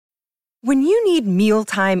When you need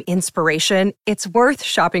mealtime inspiration, it's worth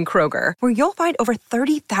shopping Kroger, where you'll find over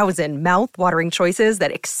 30,000 mouth-watering choices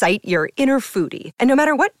that excite your inner foodie. And no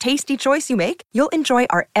matter what tasty choice you make, you'll enjoy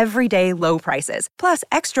our everyday low prices, plus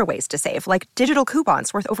extra ways to save, like digital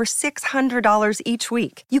coupons worth over $600 each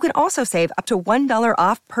week. You can also save up to $1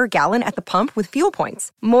 off per gallon at the pump with fuel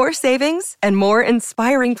points. More savings and more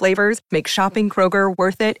inspiring flavors make shopping Kroger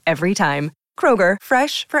worth it every time. Kroger,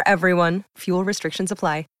 fresh for everyone. Fuel restrictions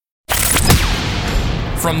apply.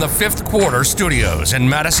 From the Fifth Quarter Studios in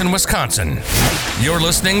Madison, Wisconsin, you're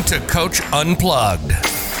listening to Coach Unplugged.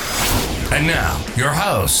 And now, your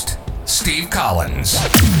host, Steve Collins.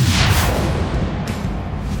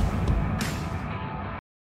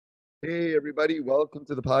 Hey, everybody. Welcome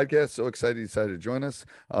to the podcast. So excited you decided to join us.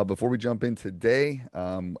 Before we jump in today,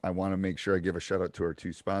 I want to make sure I give a shout out to our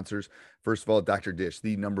two sponsors. First of all, Dr. Dish,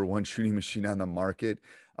 the #1 shooting machine on the market.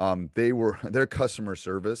 Their customer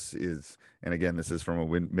service is, and again, this is from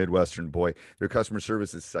a Midwestern boy, their customer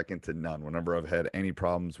service is second to none. Whenever I've had any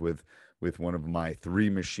problems with one of my 3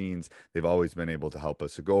 machines, they've always been able to help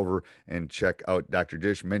us. So go over and check out Dr.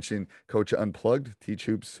 Dish. Mention Coach Unplugged, Teach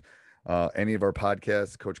Hoops, any of our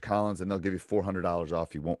podcasts, Coach Collins, and they'll give you $400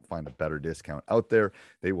 off. You won't find a better discount out there.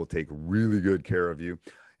 They will take really good care of you.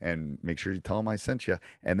 And make sure you tell them I sent you.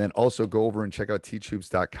 And then also go over and check out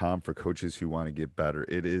teachhoops.com for coaches who want to get better.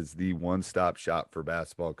 It is the one-stop shop for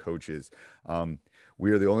basketball coaches. We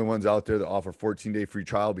are the only ones out there that offer 14-day free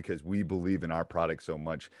trial because we believe in our product so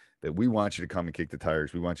much that we want you to come and kick the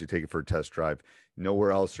tires. We want you to take it for a test drive.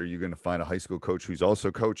 Nowhere else are you going to find a high school coach who's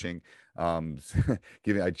also coaching. I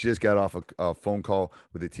just got off a phone call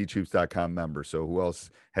with a teachhoops.com member. So who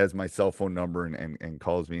else has my cell phone number and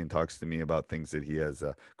calls me and talks to me about things that he has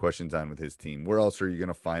questions on with his team? Where else are you going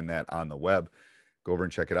to find that on the web? Go over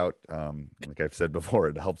and check it out. Like I've said before,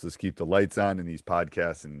 it helps us keep the lights on in these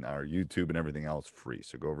podcasts and our YouTube and everything else free.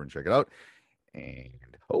 So go over and check it out. And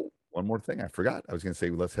one more thing I forgot. I was going to say,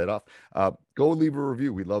 let's head off. Go leave a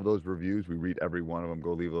review. We love those reviews. We read every one of them.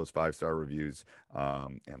 Go leave those 5-star reviews.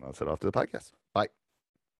 And let's head off to the podcast. Bye.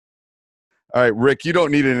 All right, Rick, you don't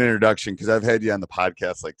need an introduction because I've had you on the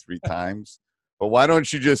podcast like 3 times. But why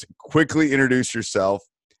don't you just quickly introduce yourself?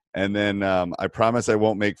 And then I promise I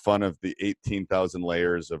won't make fun of the 18,000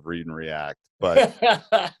 layers of read and react, but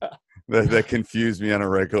that confuse me on a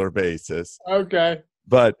regular basis. Okay.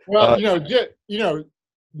 But well,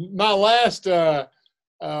 my last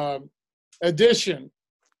edition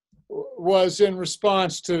was in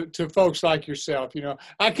response to folks like yourself.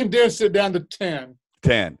 I condensed it down to 10.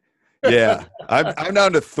 10. Yeah. I'm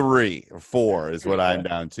down to 3 or 4 is what I'm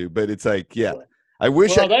down to. But it's like, yeah, I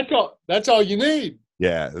wish that's all you need.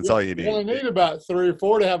 Yeah, that's all you need. You only need about 3 or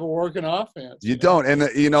 4 to have a working offense. You don't. And,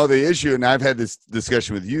 the issue, and I've had this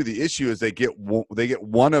discussion with you, the issue is they get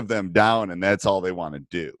one of them down, and that's all they want to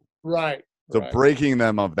do. Right. So breaking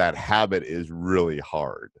them of that habit is really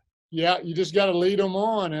hard. Yeah, you just got to lead them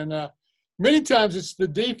on. And many times it's the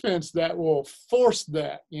defense that will force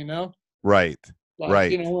that, Right.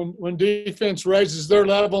 Right. When defense raises their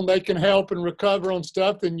level and they can help and recover on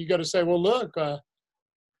stuff, then you got to say, well, look,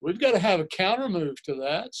 we've got to have a counter move to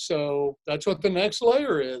that. So that's what the next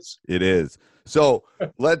layer is. It is. So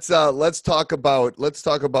let's talk about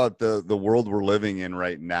the world we're living in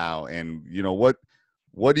right now. And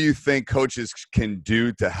what do you think coaches can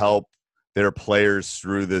do to help their players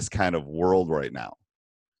through this kind of world right now?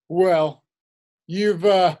 Well, you've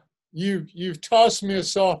tossed me a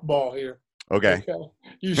softball here. Okay.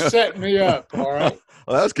 You set me up. All right.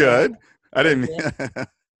 Well, that's good. I didn't.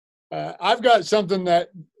 I've got something that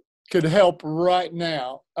could help right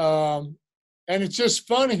now. And it's just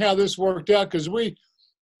funny how this worked out because we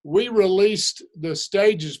released the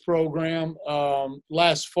Stages program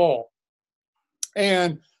last fall.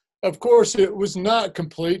 And, of course, it was not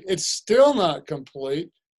complete. It's still not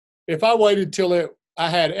complete. If I waited till I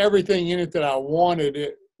had everything in it that I wanted,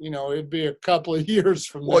 it'd be a couple of years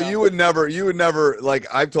from now. Well, you would never, like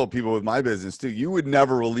I've told people with my business too, you would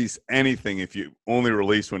never release anything if you only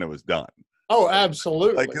released when it was done. Oh,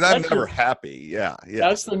 absolutely. Because I'm never happy. Yeah.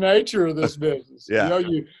 That's the nature of this business. Yeah.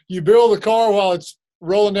 You build a car while it's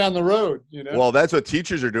rolling down the road. Well, that's what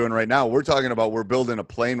teachers are doing right now. We're talking about we're building a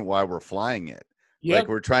plane while we're flying it. Yep. Like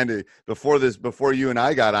we're trying to before you and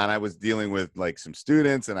I got on, I was dealing with like some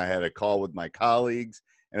students and I had a call with my colleagues,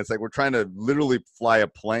 and it's like we're trying to literally fly a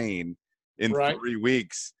plane in 3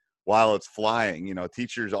 weeks while it's flying.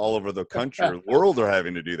 Teachers all over the country, world are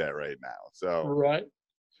having to do that right now. So right.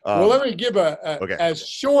 Well, let me give as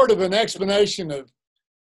short of an explanation of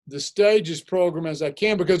the Stages program as I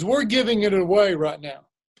can, because we're giving it away right now.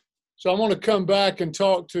 So I want to come back and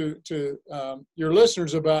talk to your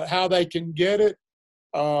listeners about how they can get it.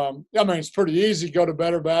 I mean, it's pretty easy. Go to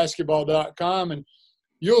betterbasketball.com and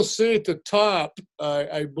you'll see at the top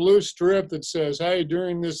a blue strip that says, hey,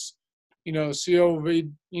 during this,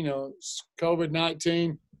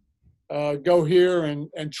 COVID-19, go here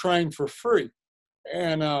and train for free.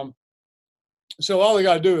 And so all you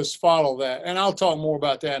got to do is follow that. And I'll talk more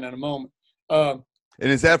about that in a moment. And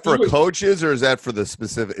is that for coaches or is that for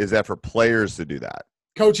is that for players to do that?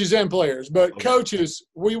 Coaches and players. But coaches,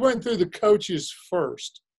 we went through the coaches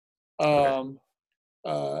first. And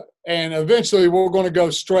eventually we're going to go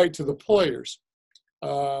straight to the players.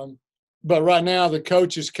 But right now the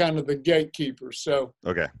coach is kind of the gatekeeper. So,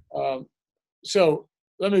 so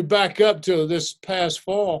let me back up to this past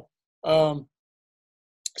fall.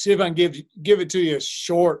 See if I can give it to you as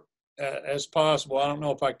short as possible. I don't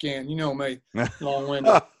know if I can. You know me,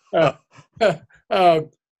 long-winded.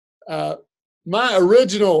 My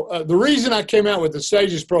original, the reason I came out with the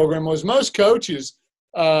Stages program was most coaches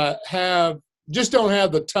don't have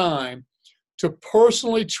the time to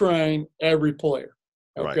personally train every player.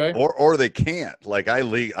 Okay. Right. Or they can't. Like I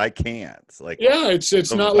can't. Like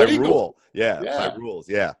it's not legal. Rule. By rules.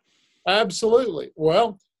 Yeah. Absolutely.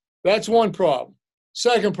 Well, that's one problem.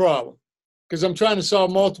 Second problem, because I'm trying to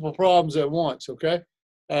solve multiple problems at once. Okay.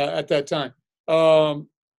 At that time,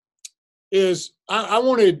 is I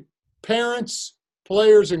wanted parents,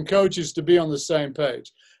 players, and coaches to be on the same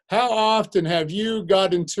page. How often have you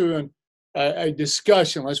got into a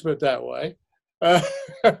discussion, let's put it that way,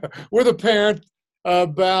 with a parent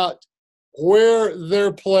about where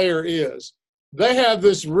their player is? They have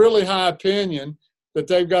this really high opinion that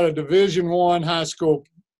they've got a Division I high school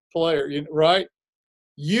player, right?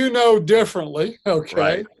 You know differently,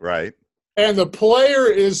 okay? Right. And the player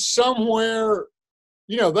is somewhere,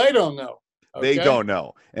 they don't know. Okay? They don't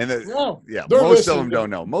know. And most of them don't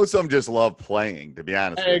know. Most of them just love playing, to be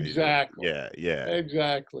honest with you. Exactly. Yeah.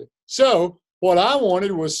 Exactly. So what I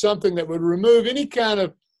wanted was something that would remove any kind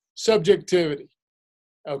of subjectivity.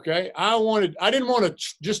 Okay. I didn't want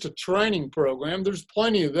just a training program. There's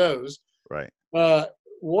plenty of those. Right.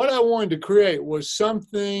 What I wanted to create was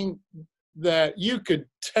something that you could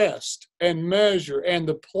test and measure, and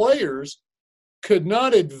the players could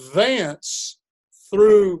not advance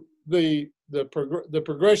through the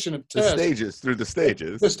progression of tests. Through the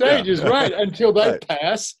stages. The stages, right, until they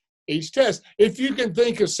pass each test. If you can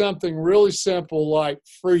think of something really simple like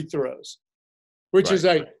free throws, which is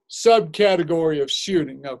a subcategory of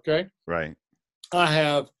shooting, okay? Right. I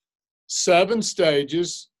have 7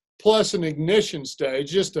 stages plus an ignition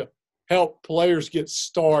stage just to help players get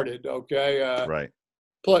started, okay? Right.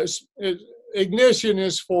 Plus, ignition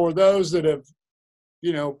is for those that have,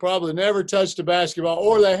 probably never touched a basketball,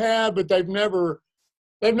 or they have, but they've never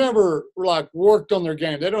like worked on their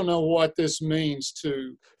game. They don't know what this means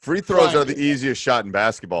to. Free throws are the easiest shot in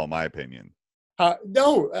basketball, in my opinion.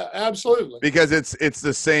 No, absolutely. Because it's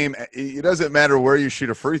the same. It doesn't matter where you shoot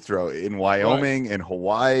a free throw, in Wyoming, in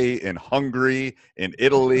Hawaii, in Hungary, in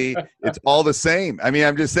Italy. It's all the same. I mean,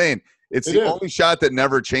 I'm just saying, it's the only shot that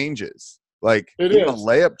never changes. Like, a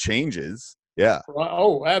layup changes. Yeah.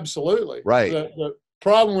 Oh, absolutely. Right. The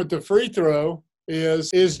problem with the free throw is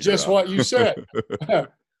just what you said.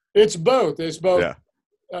 It's both. Yeah.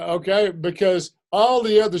 Okay, because all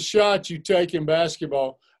the other shots you take in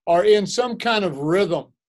basketball are in some kind of rhythm.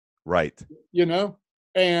 Right.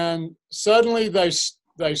 And suddenly they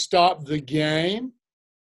stop the game.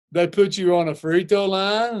 They put you on a free throw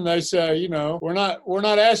line and they say, we're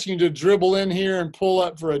not asking you to dribble in here and pull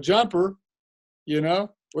up for a jumper. We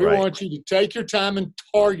want you to take your time and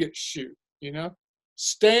target shoot,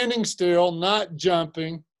 standing still, not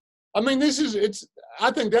jumping. I mean, I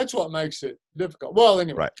think that's what makes it difficult. Well,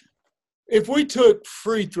 anyway, if we took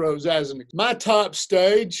free throws as my top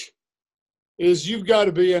stage is you've got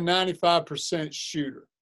to be a 95% shooter.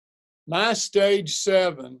 My stage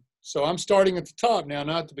 7, so I'm starting at the top now,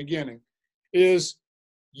 not the beginning, is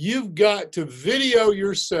you've got to video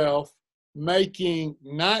yourself making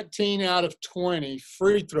 19 out of 20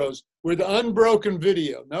 free throws with unbroken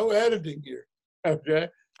video. No editing here, okay?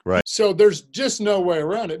 Right. So there's just no way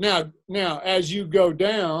around it. Now, as you go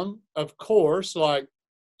down, of course, like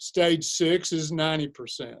stage 6 is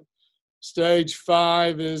 90%. Stage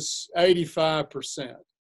 5 is 85%,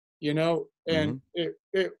 and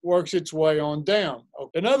it works its way on down.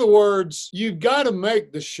 In other words, you've got to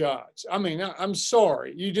make the shots. I mean, I'm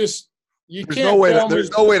sorry. There's no way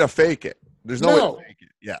to fake it. There's no way to fake it.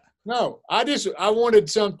 Yeah. No, I wanted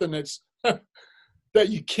something that's that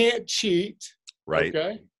you can't cheat. Right.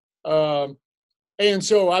 Okay. And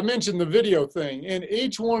so I mentioned the video thing. And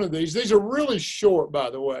each one of these are really short, by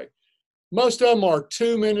the way. Most of them are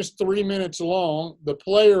 2 minutes, 3 minutes long. The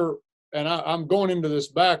player, and I'm going into this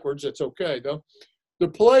backwards. It's okay, though. The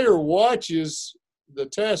player watches the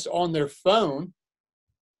test on their phone.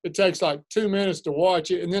 It takes like 2 minutes to watch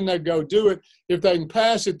it, and then they go do it. If they can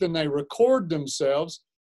pass it, then they record themselves,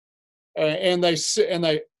 and they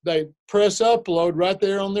press upload right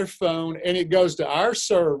there on their phone, and it goes to our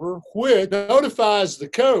server, which notifies the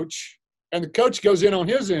coach, and the coach goes in on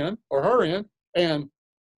his end or her end and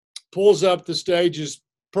pulls up the Stages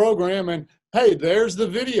program, and hey, there's the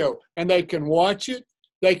video, and they can watch it.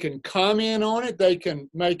 They can comment on it. They can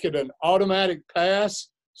make it an automatic pass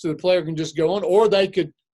so the player can just go on, or they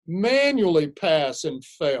could manually pass and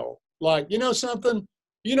fail. Like, you know something?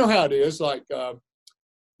 You know how it is. Like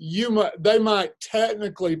they might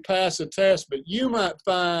technically pass a test, but you might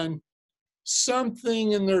find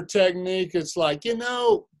something in their technique. It's like,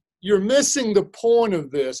 you're missing the point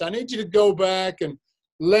of this. I need you to go back and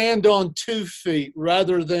land on 2 feet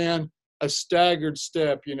rather than a staggered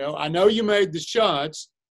step. I know you made the shots.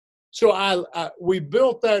 So we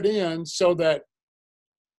built that in so that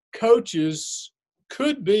coaches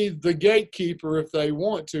could be the gatekeeper if they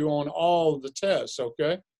want to on all of the tests,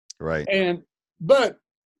 okay? Right. But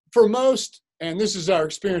for most, and this is our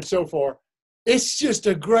experience so far, it's just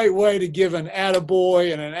a great way to give an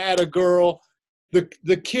attaboy and an attagirl.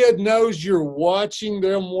 The kid knows you're watching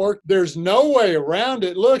them work. There's no way around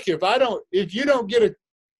it. Look, if you don't get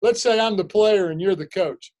let's say I'm the player and you're the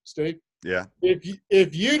coach, Steve. Yeah.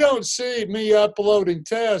 If you don't see me uploading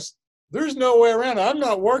tests, there's no way around it. I'm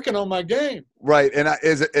not working on my game. Right. And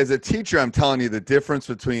as a teacher, I'm telling you the difference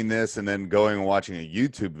between this and then going and watching a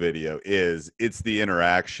YouTube video is it's the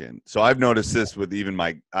interaction. So I've noticed this with even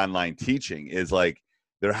my online teaching is like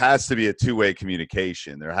there has to be a two-way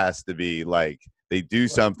communication. There has to be like they do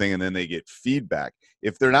something and then they get feedback.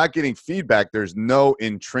 If they're not getting feedback, there's no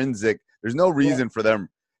reason for them.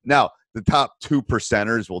 Now, the top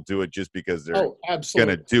 2%ers will do it just because they're going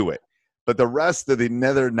to do it. But the rest of the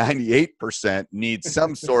other 98% need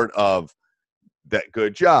some sort of that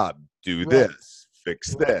good job. Do this,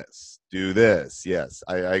 fix this, do this. Yes,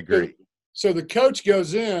 I agree. So the coach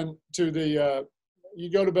goes in to you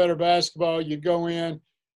go to Better Basketball, you go in,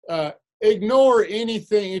 ignore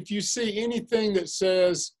anything. If you see anything that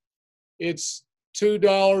says it's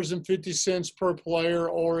 $2.50 per player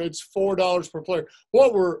or it's $4 per player,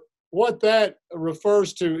 what that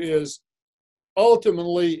refers to is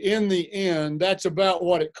ultimately, in the end, that's about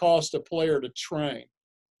what it costs a player to train.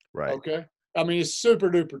 Right. Okay? I mean, it's super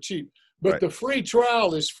duper cheap. But the free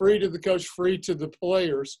trial is free to the coach, free to the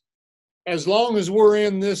players, as long as we're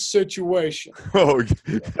in this situation. Oh,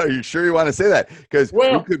 are you sure you want to say that? Because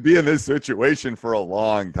we could be in this situation for a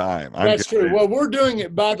long time. That's true. Well, we're doing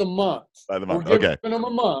it by the month. By the month, we're giving them a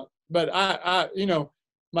month. But I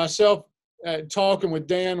myself talking with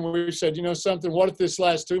Dan, we said, something, what if this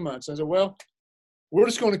lasts 2 months? I said, well, we're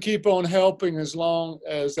just going to keep on helping as long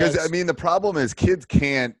as. Because I mean, the problem is kids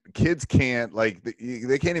can't like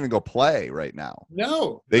they can't even go play right now.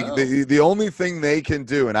 No. The only thing they can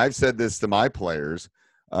do, and I've said this to my players,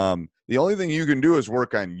 the only thing you can do is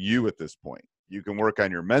work on you at this point. You can work on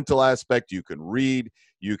your mental aspect. You can read.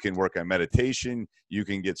 You can work on meditation. You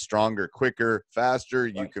can get stronger, quicker, faster.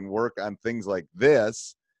 Right. You can work on things like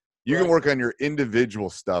this. You can work on your individual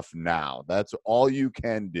stuff now. That's all you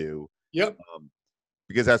can do. Yep.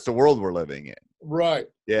 Because that's the world we're living in. Right.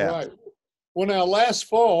 Yeah. Right. Well, now last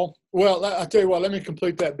fall, I'll tell you what, let me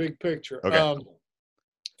complete that big picture. Okay.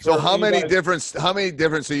 So how many different,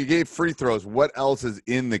 so you gave free throws. What else is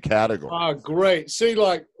in the category? Great. See,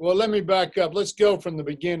 let me back up. Let's go from the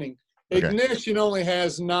beginning. Okay. Ignition only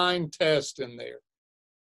has 9 tests in there.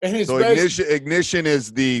 And it's Ignition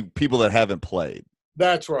is the people that haven't played.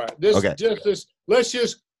 That's right. Let's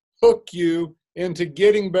just hook you into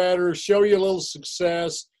getting better, show you a little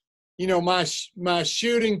success. My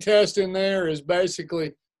shooting test in there is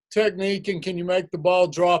basically technique and can you make the ball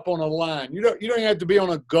drop on a line. You don't have to be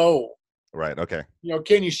on a goal. Right. Okay.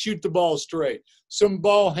 Can you shoot the ball straight? Some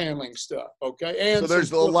ball handling stuff. Okay. And so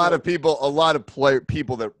there's a lot of people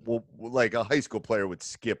that will, like a high school player would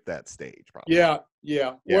skip that stage. Probably.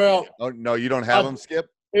 Yeah. Well, no, you don't have them skip.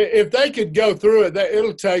 If they could go through it,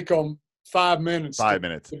 it'll take them 5 minutes. 5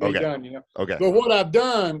 minutes to be done. Okay. But what I've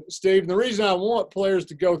done, Steve, and the reason I want players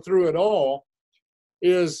to go through it all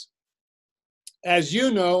is, as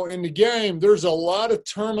you know, in the game, there's a lot of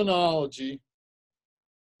terminology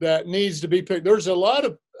that needs to be picked. There's a lot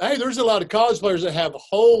of college players that have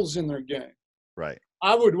holes in their game. Right.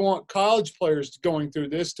 I would want college players going through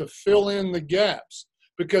this to fill in the gaps.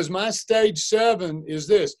 because my stage 7 is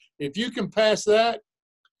this. If you can pass that,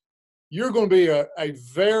 you're going to be a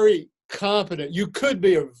very competent, you could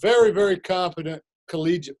be a very, very competent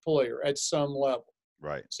collegiate player at some level.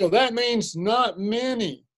 Right. So that means not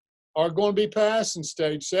many are going to be passing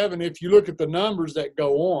stage 7 if you look at the numbers that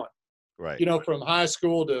go on. Right. You know, from high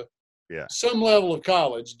school to Yeah. some level of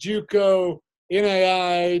college, JUCO,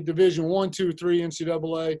 NAIA, Division 1, 2, 3,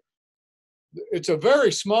 NCAA. It's a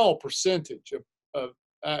very small percentage of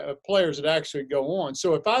players that actually go on.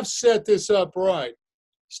 So if I've set this up right,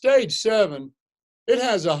 stage 7, it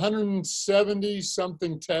has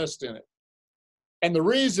 170-something tests in it. And the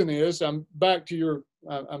reason is, I'm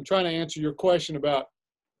trying to answer your question about,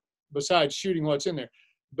 besides shooting, what's in there.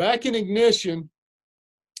 Back in Ignition,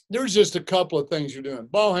 there's just a couple of things you're doing.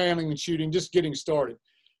 Ball handling and shooting, just getting started.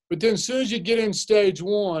 But then as soon as you get in stage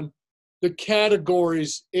 1, the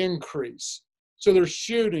categories increase. So there's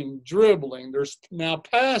shooting, dribbling, there's now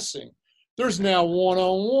passing, there's now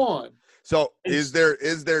one-on-one. So is there,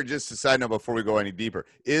 just a side note before we go any deeper,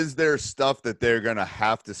 is there stuff that they're going to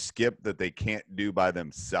have to skip that they can't do by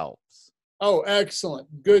themselves? Oh, excellent.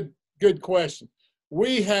 Good question.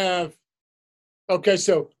 We have, okay,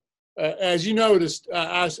 so as you noticed,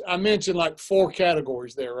 I mentioned like 4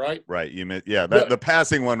 categories there, right? Right. The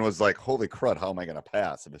passing one was like, holy crud, how am I going to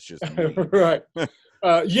pass if it's just me? Right.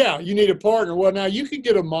 Yeah, you need a partner. Well, now you could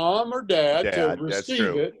get a mom or dad to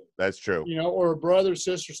receive it. That's true. You know, or a brother,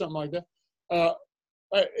 sister, something like that.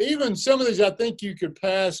 Even some of these, I think you could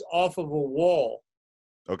pass off of a wall.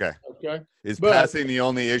 Okay. Okay. Is passing the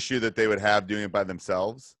only issue that they would have doing it by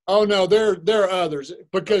themselves? Oh no, there are others,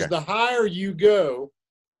 because the higher you go,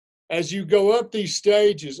 as you go up these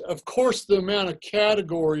stages, of course, the amount of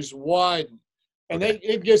categories widen, and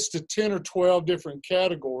it gets to 10 or 12 different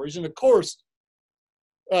categories, and of course,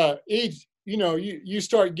 you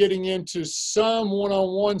start getting into some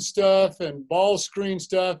one-on-one stuff and ball screen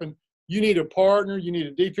stuff, and you need a partner, you need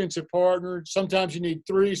a defensive partner. Sometimes you need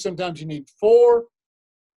 3, sometimes you need 4,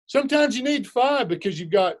 sometimes you need 5, because you've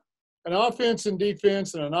got an offense and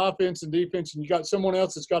defense and an offense and defense, and you got someone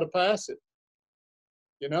else that's got to pass it.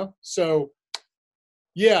 You know, so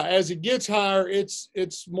yeah, as it gets higher, it's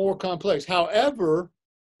more complex. However,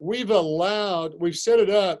 we've set it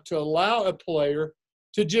up to allow a player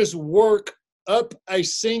to just work up a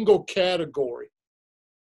single category.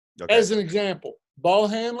 Okay. As an example, ball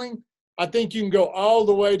handling, I think you can go all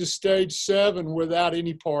the way to stage 7 without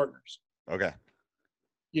any partners. Okay.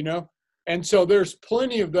 You know, and so there's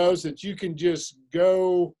plenty of those that you can just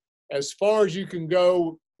go as far as you can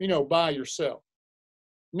go, you know, by yourself.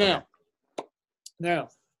 Now,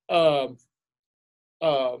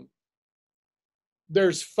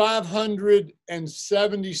 there's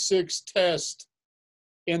 576 tests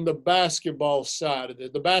in the basketball side of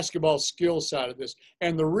it, the basketball skill side of this.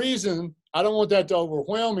 And the reason, I don't want that to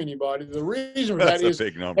overwhelm anybody, the reason for that is a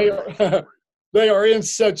big number. They are in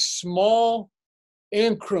such small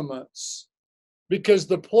increments, because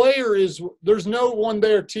the player there's no one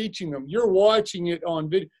there teaching them. You're watching it on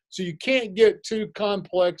video. So you can't get too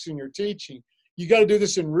complex in your teaching. You got to do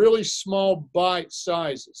this in really small bite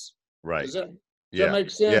sizes. Right. Does that make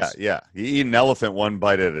sense? Yeah. You eat an elephant one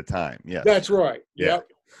bite at a time. Yeah. That's right. Yeah. Yep.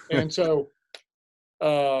 And so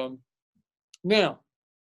now,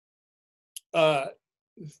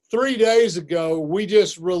 3 days ago, we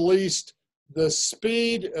just released the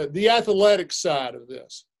speed, the athletic side of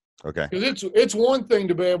this. Okay. Because it's one thing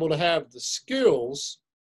to be able to have the skills,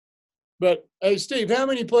 but hey, Steve, how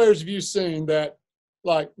many players have you seen that,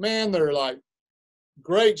 like, man, they're like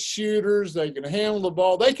great shooters, they can handle the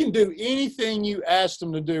ball, they can do anything you ask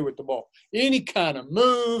them to do with the ball, any kind of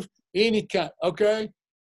move, okay,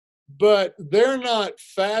 but they're not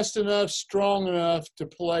fast enough, strong enough to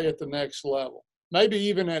play at the next level. Maybe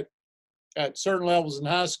even at certain levels in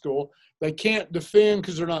high school, they can't defend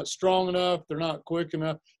because they're not strong enough, they're not quick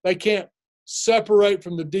enough, they can't separate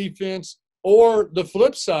from the defense, or the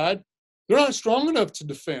flip side, they're not strong enough to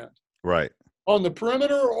defend. Right. On the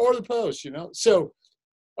perimeter or the post, you know. So,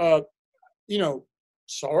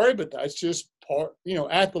 sorry, but that's just part,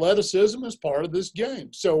 athleticism is part of this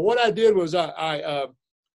game. So what I did was I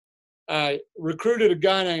recruited a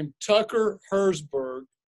guy named Tucker Herzberg,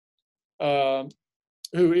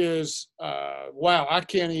 who is, I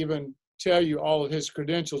can't even tell you all of his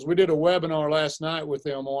credentials. We did a webinar last night with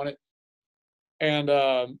him on it. And,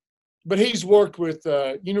 but he's worked with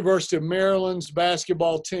University of Maryland's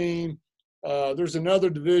basketball team. There's another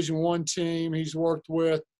Division I team he's worked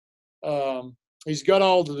with. He's got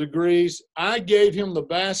all the degrees. I gave him the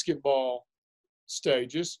basketball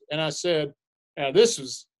stages, and I said, now this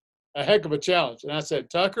was a heck of a challenge. And I said,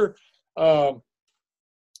 Tucker,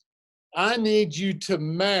 I need you to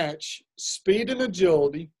match speed and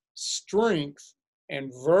agility, strength,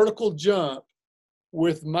 and vertical jump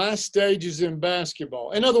with my stages in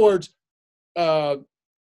basketball. In other words, let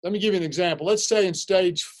me give you an example. Let's say in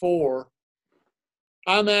stage 4,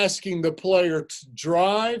 I'm asking the player to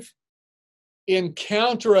drive,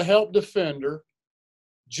 encounter a help defender,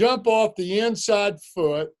 jump off the inside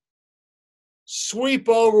foot, sweep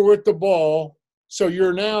over with the ball, so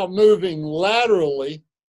you're now moving laterally,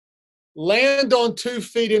 land on 2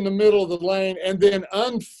 feet in the middle of the lane, and then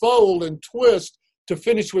unfold and twist to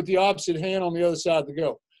finish with the opposite hand on the other side of the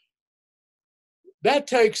goal. That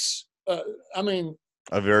takes, a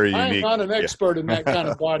very I'm unique. not an expert in that kind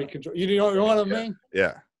of body control. You know what I mean?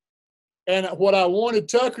 Yeah. And what I wanted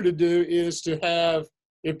Tucker to do is to have,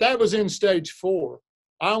 if that was in stage 4,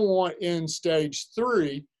 I want in stage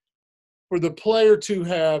 3 for the player to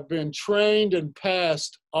have been trained and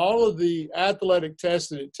passed all of the athletic tests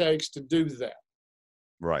that it takes to do that.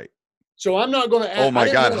 Right. So I'm not going to. Oh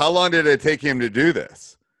my God! How long did it take him to do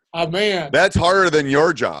this? Oh man, that's harder than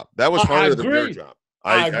your job. That was harder than your job.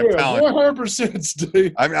 I agree. 100%,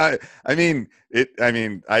 Steve. It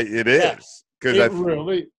is because it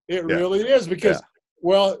really is because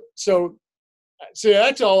so see,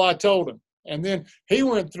 that's all I told him, and then he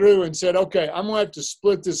went through and said, okay, I'm going to have to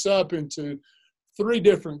split this up into 3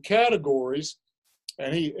 different categories,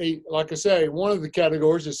 and he like I say, one of the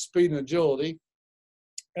categories is speed and agility.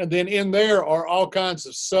 And then in there are all kinds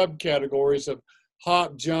of subcategories of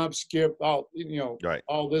hop, jump, skip, all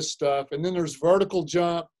this stuff. And then there's vertical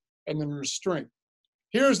jump, and then there's strength.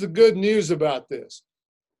 Here's the good news about this.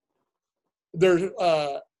 There's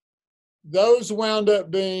those wound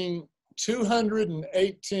up being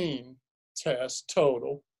 218 tests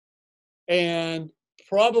total, and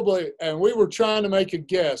we were trying to make a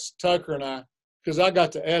guess, Tucker and I, because I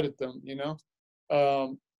got to edit them,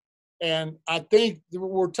 and I think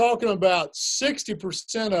we're talking about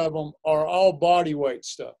 60% of them are all body weight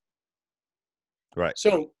stuff. Right.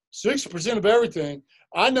 So 60% of everything.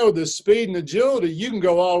 I know the speed and agility, you can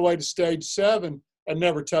go all the way to stage 7 and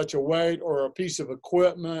never touch a weight or a piece of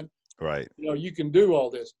equipment. Right. You can do all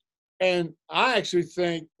this. And I actually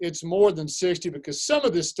think it's more than 60 because some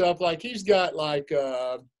of this stuff, like he's got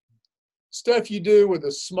stuff you do with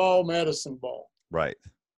a small medicine ball. Right.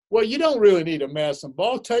 Well, you don't really need a medicine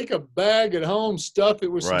ball. Take a bag at home, stuff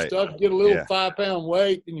it with some stuff, get a little 5-pound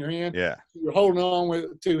weight in your hand. Yeah. You're holding on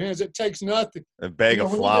with 2 hands. It takes nothing. A bag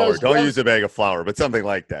of flour. Don't use a bag of flour, but something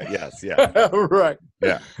like that. Yes. Yeah. Right.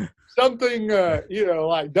 Yeah. Something,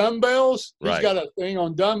 like dumbbells. He's Right. got a thing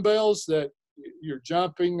on dumbbells that you're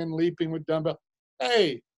jumping and leaping with dumbbells.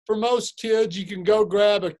 Hey, for most kids, you can go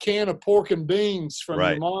grab a can of pork and beans from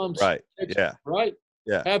your mom's kitchen, yeah. right?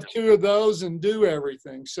 Yeah. Have 2 of those and do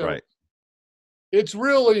everything. So it's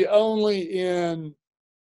really only in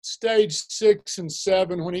stage 6 and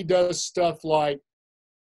 7 when he does stuff like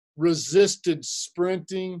resisted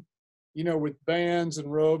sprinting, with bands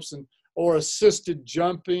and ropes, or assisted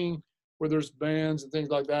jumping where there's bands and things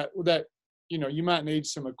like that. That you might need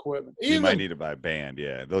some equipment. You might need to buy a band.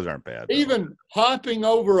 Yeah, those aren't bad. Even hopping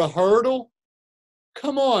over a hurdle.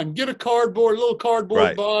 Come on, get a little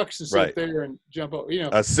cardboard box and sit there and jump over.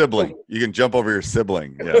 A sibling. You can jump over your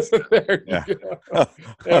sibling. Yes. There you go.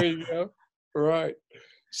 There you go. Right.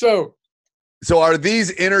 So are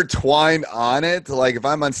these intertwined on it? Like if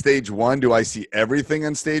I'm on stage 1, do I see everything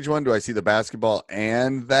on stage 1? Do I see the basketball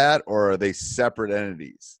and that, or are they separate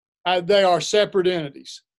entities? They are separate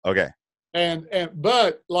entities. Okay.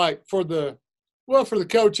 But like for the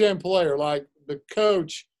coach and player, like the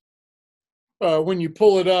coach. When you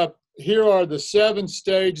pull it up, here are the 7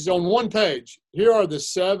 stages on one page. Here are the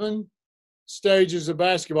 7 stages of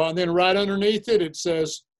basketball. And then right underneath it, it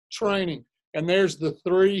says training. And there's the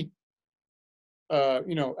 3,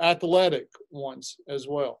 athletic ones as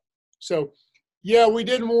well. So, yeah, we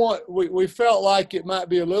felt like it might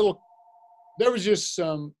be there was just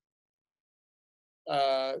some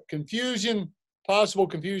possible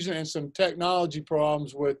confusion and some technology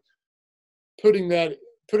problems with putting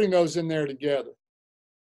those in there together.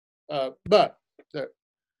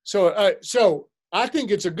 So I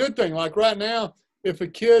think it's a good thing. Like right now, if a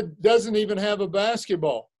kid doesn't even have a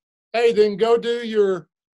basketball, hey, then go do your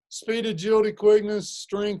speed, agility, quickness,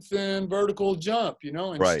 strength, and vertical jump,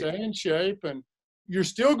 and stay in shape. And you're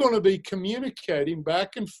still going to be communicating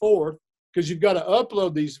back and forth because you've got to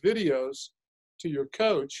upload these videos to your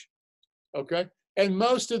coach. Okay. And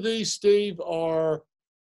most of these, Steve, are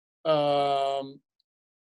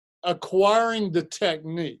acquiring the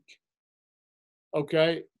technique,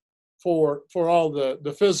 okay, for all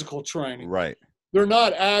the physical training. Right. They're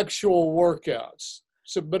not actual workouts.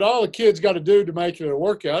 So, but all the kids got to do to make it a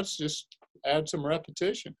workout is just add some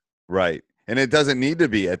repetition. Right. And it doesn't need to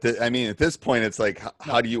be at this point, it's like,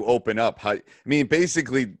 how do you open up?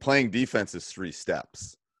 Basically playing defense is 3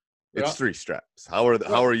 steps. It's 3 steps. How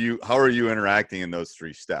are you interacting in those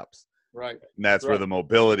 3 steps? Right. And that's where the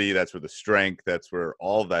mobility, that's where the strength, that's where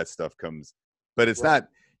all of that stuff comes. But it's not,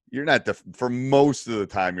 for most of the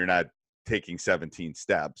time, you're not taking 17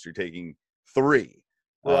 steps. You're taking 3.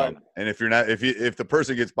 Right. And if the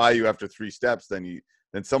person gets by you after 3 steps, then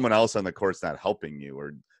someone else on the court's not helping you,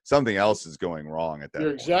 or something else is going wrong at that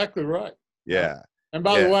You're point. exactly right. Yeah. And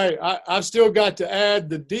by the way, I've still got to add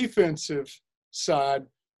the defensive side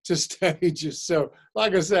to stages. So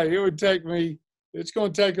like I say, it's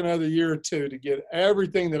going to take another year or 2 to get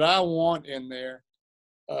everything that I want in there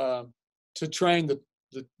to train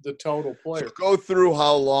the total player. So go through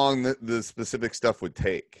how long the specific stuff would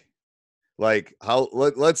take. Like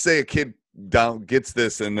let's say a kid gets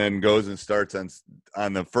this and then goes and starts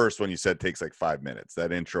on the first one you said takes like 5 minutes,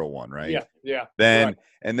 that intro one, right? Yeah. Then right.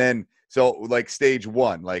 And then so like stage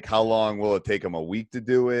 1, like how long will it take them, a week to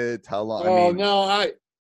do it? How long?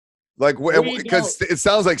 Because it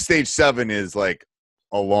sounds like stage 7 is like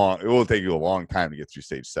it will take you a long time to get through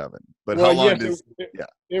stage 7. But how long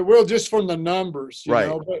it will, just from the numbers, you right.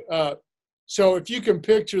 know. But so if you can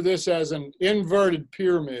picture this as an inverted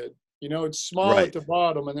pyramid, you know, it's small at the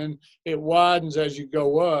bottom and then it widens as you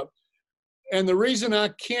go up. And the reason I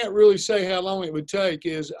can't really say how long it would take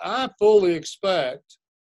is I fully expect,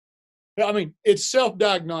 it's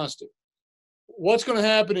self-diagnostic. What's going to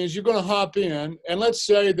happen is you're going to hop in, and let's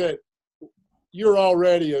say that you're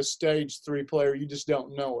already a stage 3 player. You just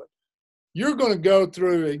don't know it. You're going to go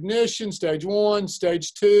through ignition, stage 1,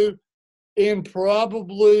 stage 2, in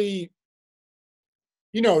probably,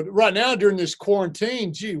 right now during this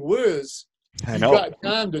quarantine, gee whiz, you've got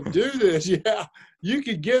time to do this. Yeah, you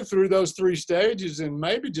could get through those 3 stages in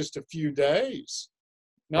maybe just a few days,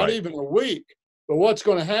 not even a week. But what's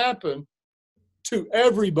going to happen to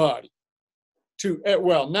everybody,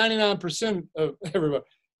 99% of everybody,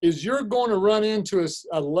 is you're going to run into a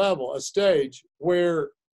stage where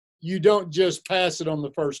you don't just pass it on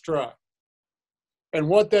the first try. And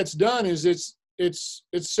what that's done is it's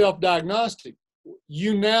self-diagnostic.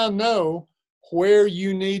 You now know where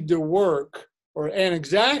you need to work and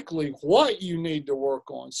exactly what you need to work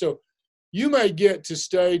on. So you may get to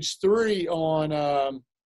stage 3 on,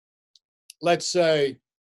 let's say,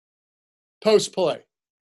 post play,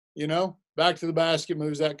 back to the basket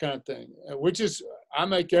moves, that kind of thing, which is, I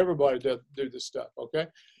make everybody do this stuff. Okay.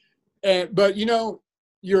 But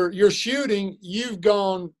you're shooting, you've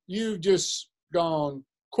just gone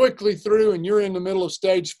quickly through and you're in the middle of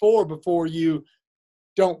stage 4 before you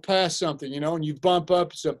don't pass something, and you bump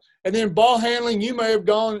up something. And then ball handling, you may have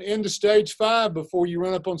gone into stage 5 before you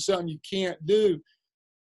run up on something you can't do.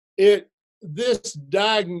 Maybe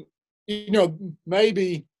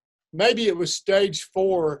it was stage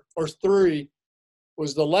 4 or 3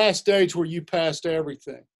 was the last stage where you passed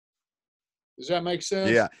everything. Does that make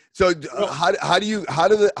sense? Yeah. So how do you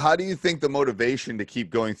think the motivation to keep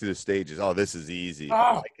going through the stages? Oh, this is easy.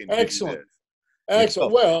 Oh, excellent.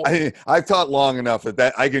 Excellent. Well, I've taught long enough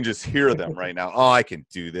that I can just hear them right now. Oh, I can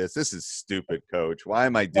do this. This is stupid, coach. Why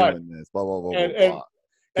am I doing this? Blah, blah, blah, blah, blah.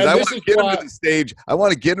 Because I want to get them to the stage. I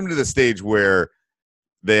want to get them to the stage where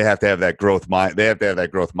they have to have that growth mind. They have to have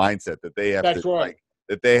that growth mindset that they have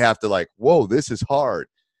whoa, this is hard.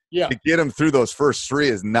 Yeah. To get them through those first 3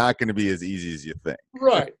 is not going to be as easy as you think.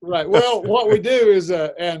 Right. Well, what we do is,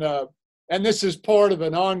 and this is part of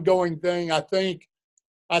an ongoing thing. I think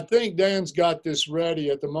Dan's got this ready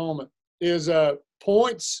at the moment, is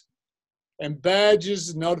points and badges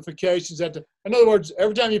and notifications. In other words,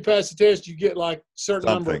 every time you pass the test, you get like a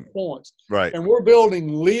certain number of points. Right. And we're building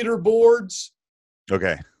leaderboards.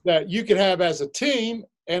 Okay. That you could have as a team,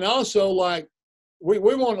 and also like we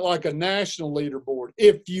want like a national leaderboard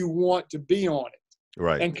if you want to be on it.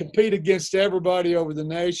 Right. And compete against everybody over the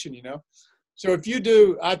nation, So if you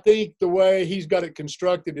do, I think the way he's got it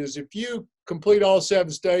constructed is if you complete all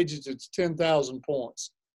 7 stages, it's 10,000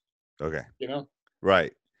 points. Okay.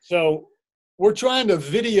 Right. So we're trying to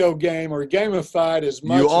video game or gamify it as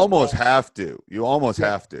much. You almost have to.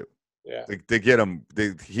 Yeah. To get them,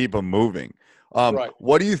 to keep them moving. Right.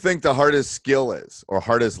 What do you think the hardest skill is, or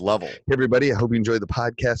hardest level? Hey everybody, I hope you enjoyed the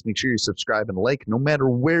podcast. Make sure you subscribe and like no matter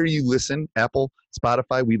where you listen, Apple,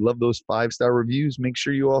 Spotify. We love those 5-star reviews. Make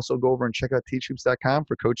sure you also go over and check out teachhoops.com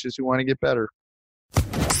for coaches who want to get better.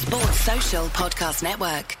 Sports Social Podcast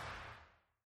Network.